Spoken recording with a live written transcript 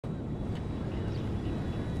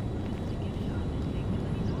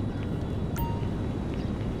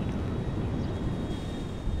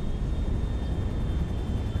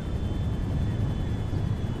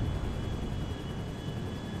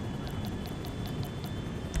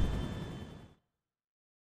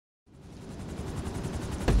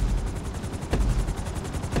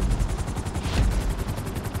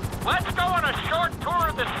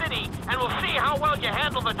the city, and we'll see how well you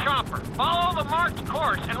handle the chopper. Follow the marked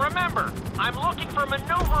course, and remember, I'm looking for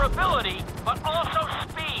maneuverability, but also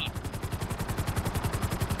speed.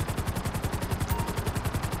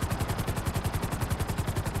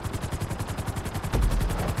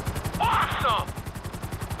 Awesome!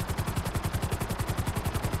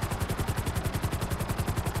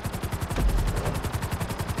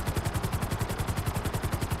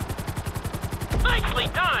 Nicely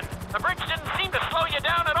done! The bridge didn't seem to slow you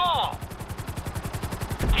down at all.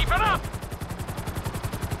 Keep it up!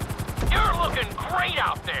 You're looking great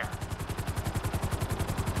out there.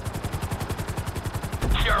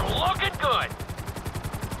 You're looking good.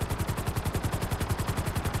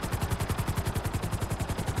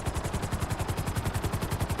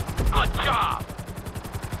 Good job.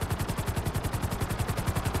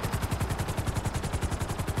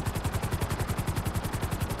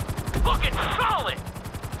 Looking solid.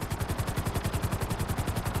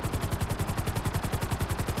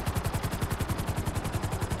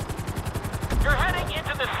 You're heading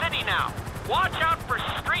into the city now. Watch out for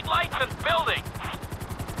streetlights and buildings.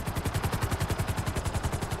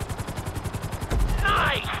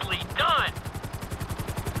 Nicely done.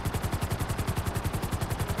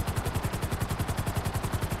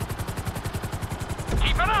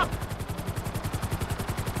 Keep it up.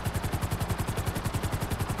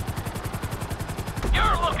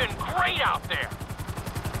 You're looking great out there.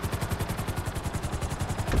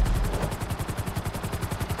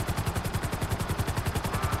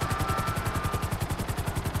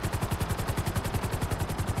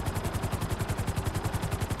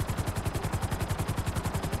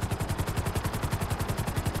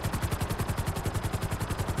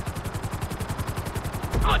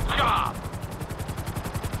 Good job!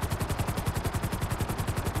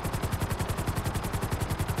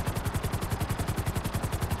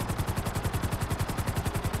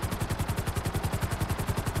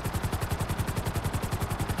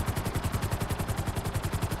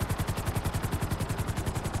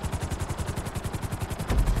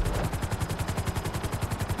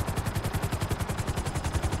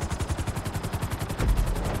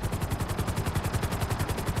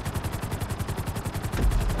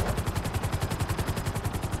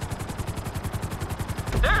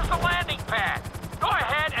 There's the landing pad. Go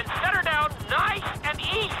ahead and set her down nice and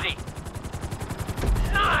easy.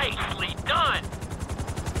 Nicely done.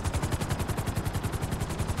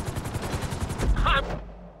 I'm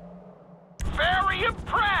very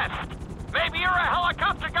impressed. Maybe you're a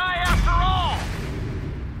helicopter guy after all.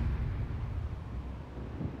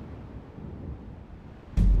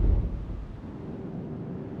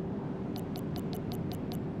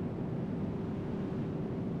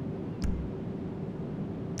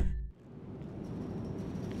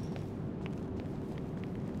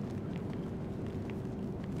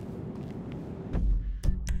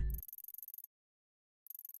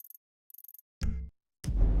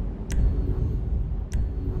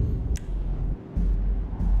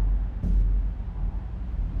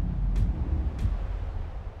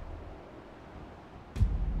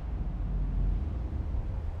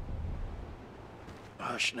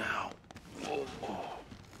 Hush now. Oh.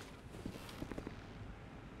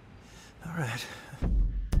 All right.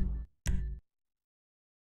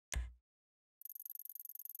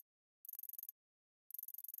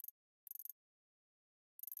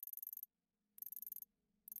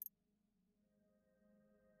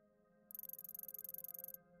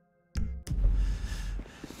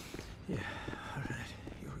 Yeah, all right.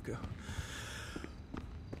 Here we go.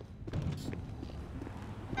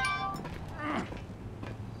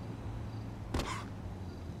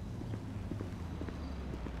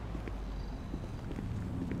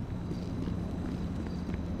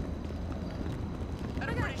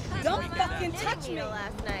 Don't fucking touch me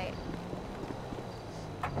last night.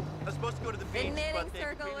 I was supposed to go to the beach, The knitting but they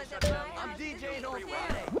circle agreed to was shut at down. my I'm house DJing on this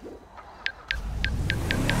Friday.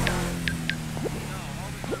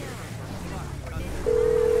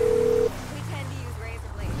 We tend to use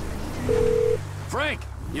razor blades. Frank,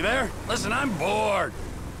 you there? Listen, I'm bored.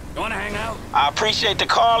 You wanna hang out? I appreciate the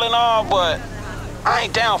call and all, but I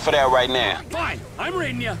ain't down for that right now. Fine, I'm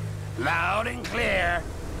reading you. Loud and clear.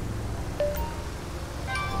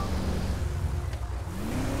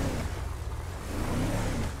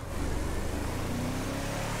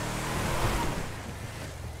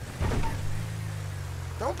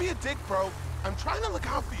 Don't be a dick, bro. I'm trying to look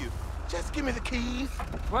out for you. Just give me the keys.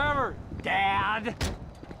 Whatever, Dad.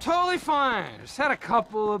 Totally fine. Just had a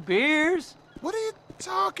couple of beers. What are you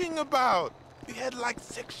talking about? We had like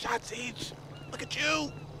 6 shots each. Look at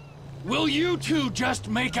you. Will you two just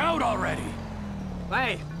make out already?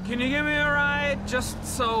 Hey, can you give me a ride? Just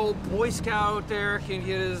so Boy Scout there can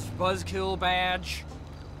get his buzzkill badge.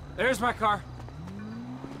 There's my car.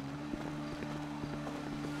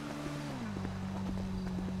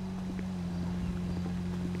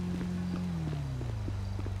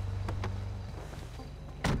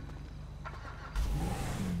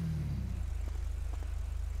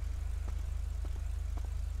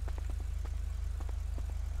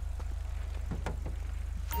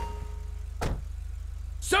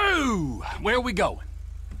 So, where are we going?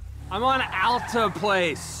 I'm on Alta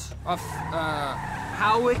Place. Off,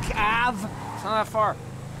 Howick Ave. It's not that far.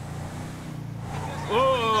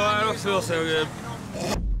 Oh, I don't feel so good.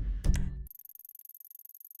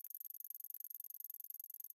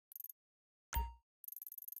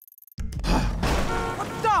 What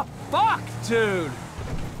the fuck, dude?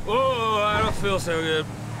 Oh, I don't feel so good.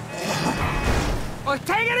 Oh,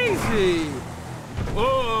 take it easy.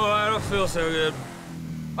 Oh, I don't feel so good.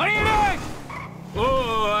 What are you doing?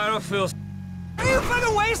 Oh, I don't feel. Are you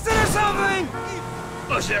fucking wasted or something?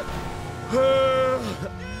 Oh shit.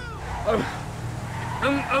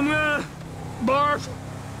 I'm gonna barf.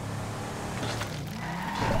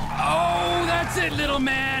 Oh, that's it, little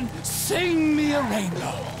man. Sing me a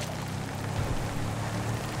rainbow.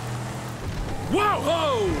 Whoa!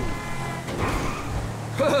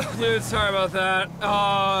 Whoa! Dude, sorry about that.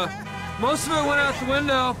 Most of it went out the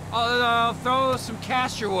window. I'll throw some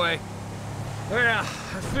cash your way. Yeah,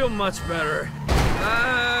 I feel much better.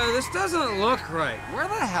 This doesn't look right. Where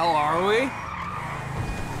the hell are we?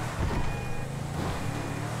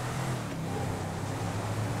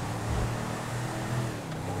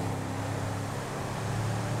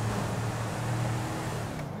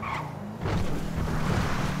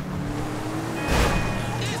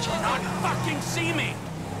 Did you not fucking see me?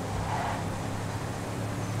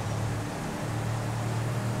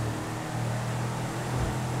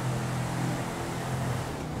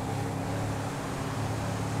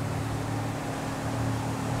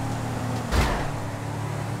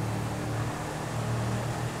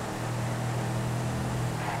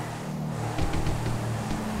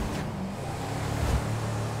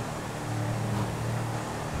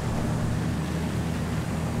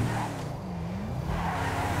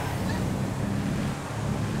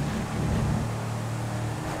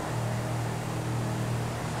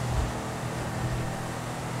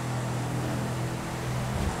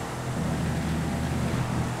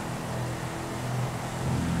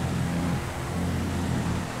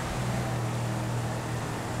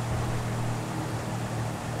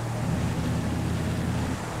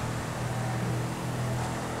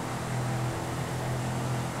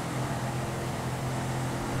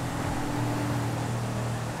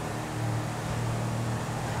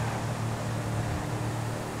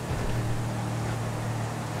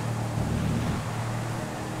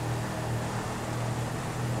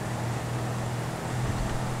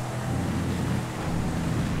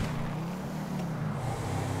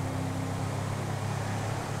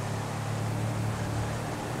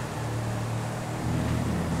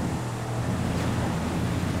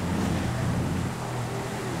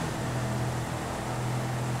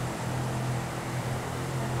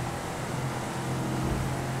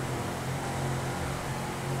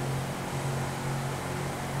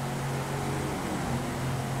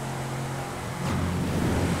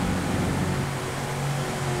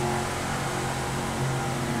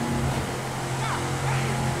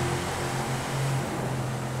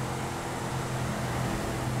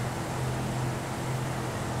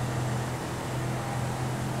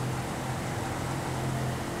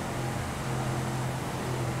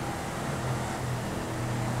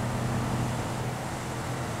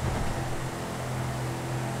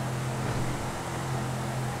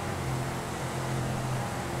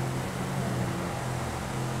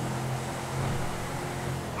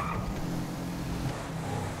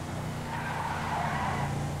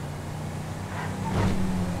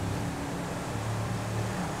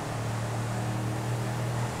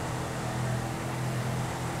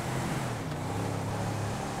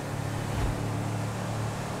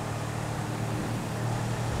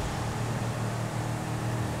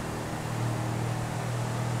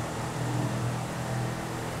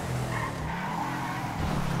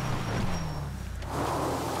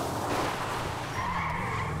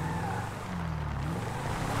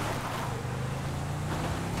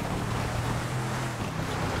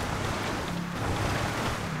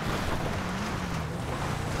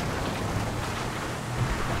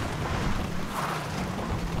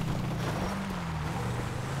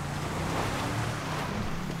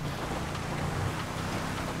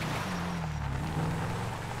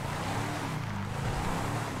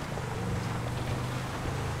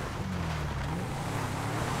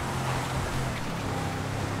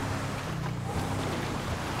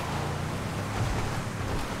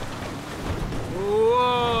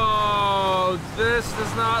 This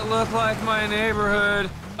does not look like my neighborhood.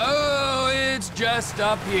 Oh, it's just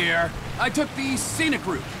up here. I took the scenic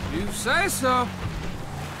route. You say so.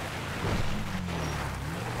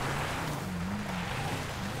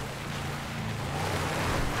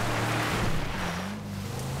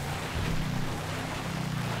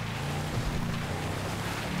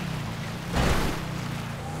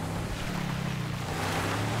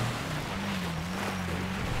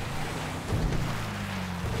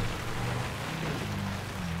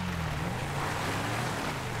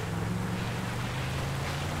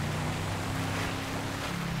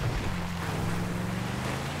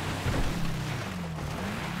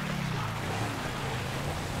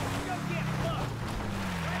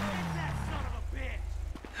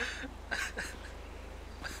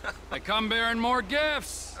 They come bearing more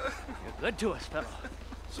gifts. You're good to us, fella.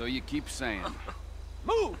 So you keep saying.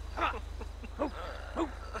 Move!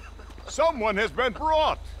 Someone has been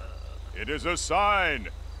brought. It is a sign.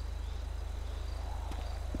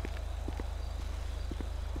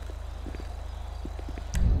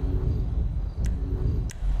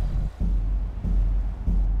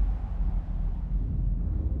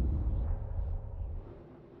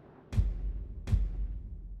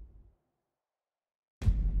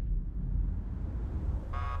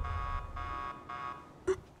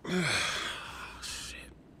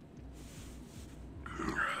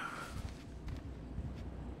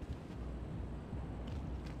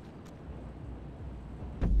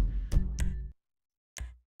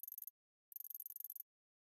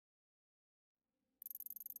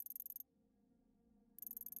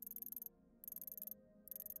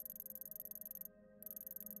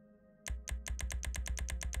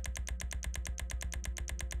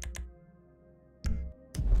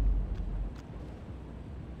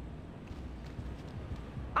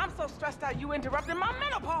 I'm so stressed out you interrupted my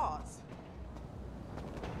menopause.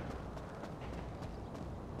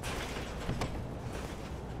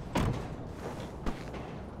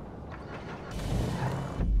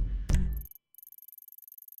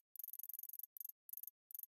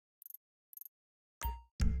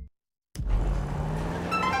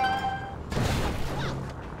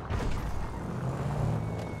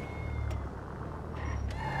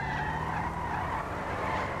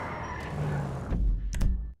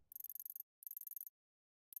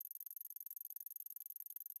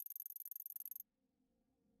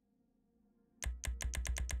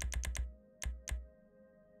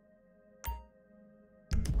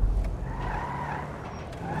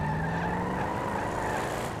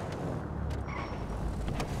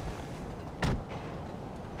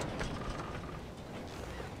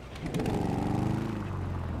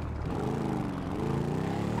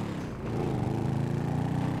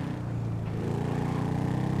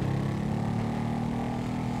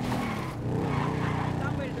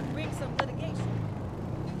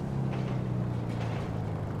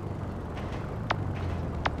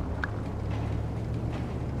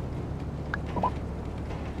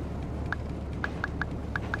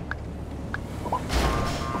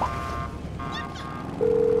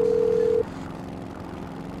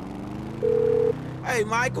 Hey,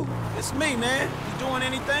 Michael, it's me, man. You doing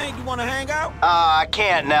anything? You wanna hang out? I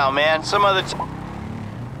can't now, man. Some other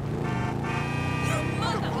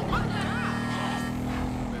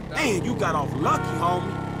Man, you got off lucky,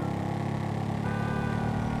 homie.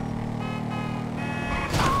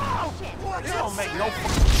 It don't make no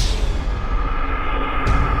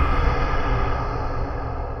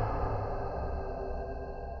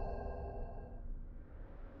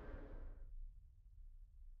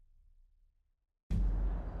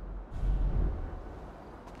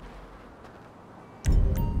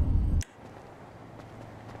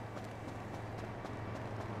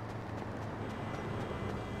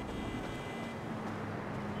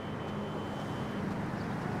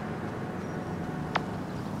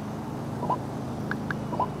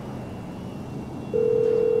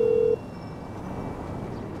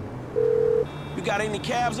You got any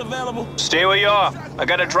cabs available? Stay where you are. I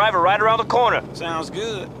got a driver right around the corner. Sounds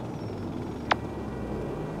good.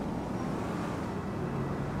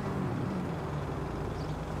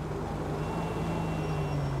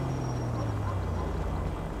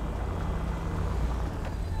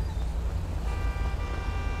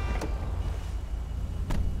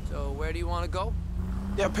 So where do you want to go?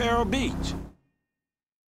 Del Perro Beach.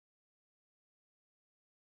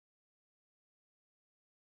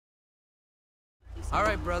 All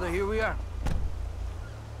right, brother, here we are.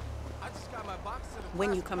 I just got my box set of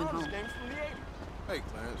When you classic coming Thomas home? games from the 80s. Hey,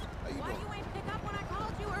 Clarence, how you Why doing? you ain't pick up when I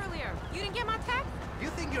called you earlier? You didn't get my text? You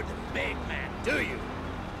think you're the big man, do you?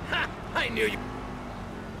 Ha! I knew you.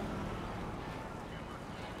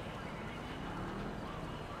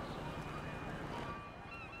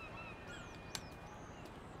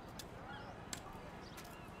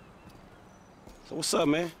 So what's up,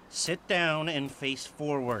 man? Sit down and face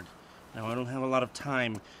forward. Now, I don't have a lot of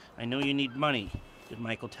time. I know you need money. Did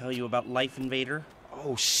Michael tell you about Life Invader?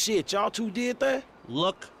 Oh, shit, y'all two did that?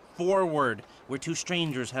 Look forward. We're two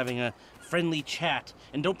strangers having a friendly chat.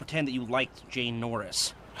 And don't pretend that you liked Jane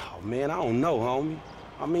Norris. Oh, man, I don't know, homie.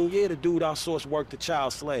 I mean, yeah, the dude outsourced work to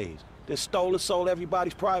child slaves. Then stole and sold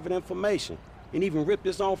everybody's private information. And even ripped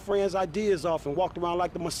his own friends' ideas off and walked around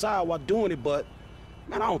like the Messiah while doing it, but...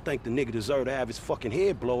 Man, I don't think the nigga deserved to have his fucking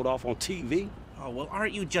head blowed off on TV. Oh, well,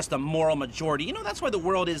 aren't you just a moral majority? You know, that's why the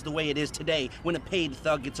world is the way it is today, when a paid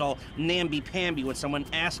thug gets all namby-pamby when someone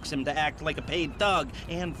asks him to act like a paid thug,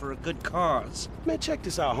 and for a good cause. Man, check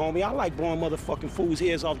this out, homie. I like blowing motherfucking fools'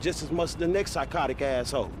 heads off just as much as the next psychotic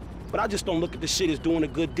asshole. But I just don't look at the shit as doing a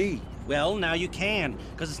good deed. Well, now you can,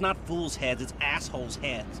 because it's not fools' heads, it's assholes'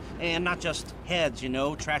 heads. And not just heads, you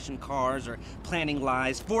know, trashing cars or planning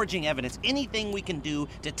lies, forging evidence, anything we can do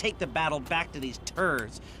to take the battle back to these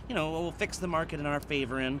turds. You know, we'll fix the market in our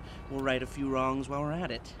favor and we'll right a few wrongs while we're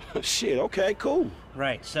at it. Shit, okay, cool.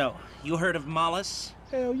 Right, so, you heard of Mollis?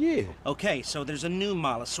 Hell yeah. Okay, so there's a new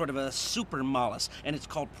Mollis, sort of a super Mollis, and it's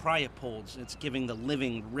called Priapold. It's giving the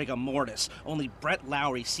living rigor mortis. Only Brett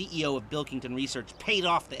Lowry, CEO of Bilkington Research, paid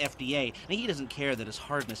off the FDA, and he doesn't care that his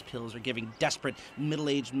hardness pills are giving desperate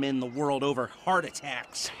middle-aged men the world over heart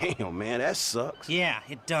attacks. Damn, man, that sucks. Yeah,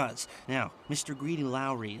 it does. Now, Mr. Greedy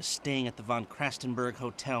Lowry is staying at the Von Krastenberg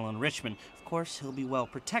Hotel in Richmond. Of course, he'll be well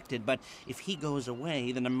protected, but if he goes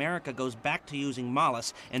away, then America goes back to using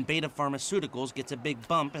Mollis, and Beta Pharmaceuticals gets a big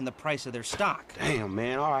bump in the price of their stock. Damn,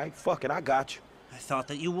 man, all right, fuck it, I got you. I thought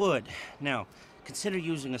that you would. Now, consider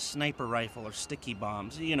using a sniper rifle or sticky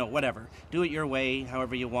bombs, you know, whatever. Do it your way,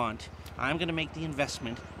 however you want. I'm gonna make the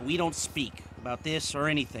investment. We don't speak about this or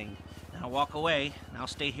anything. Now walk away, and I'll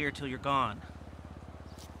stay here till you're gone.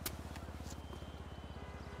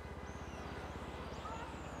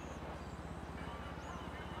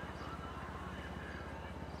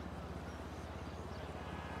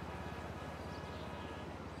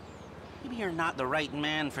 Maybe you're not the right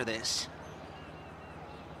man for this.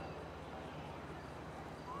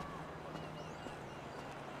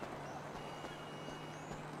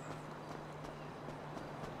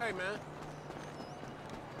 Hey, man.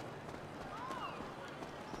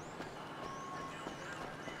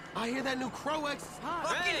 I hear that new Crow X is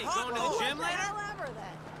hot. Hey, going to the gym later?